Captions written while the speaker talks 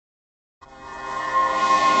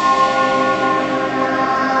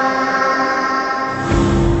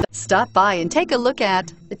Stop by and take a look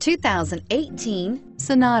at the 2018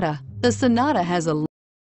 Sonata. The Sonata has a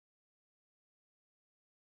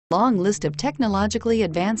long list of technologically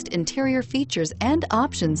advanced interior features and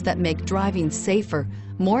options that make driving safer,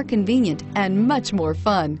 more convenient, and much more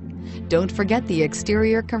fun. Don't forget the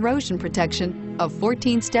exterior corrosion protection, a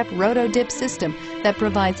 14-step roto-dip system that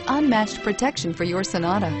provides unmatched protection for your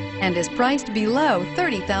Sonata and is priced below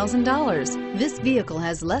 $30,000. This vehicle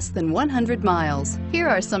has less than 100 miles. Here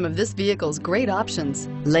are some of this vehicle's great options: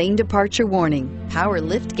 lane departure warning, power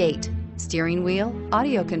lift gate, steering wheel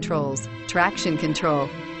audio controls, traction control,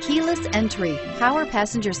 keyless entry, power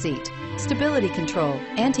passenger seat, stability control,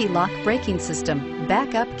 anti-lock braking system,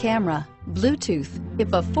 backup camera, Bluetooth. If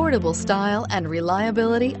affordable style and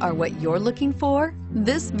reliability are what you're looking for,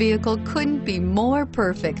 this vehicle couldn't be more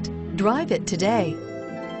perfect. Drive it today.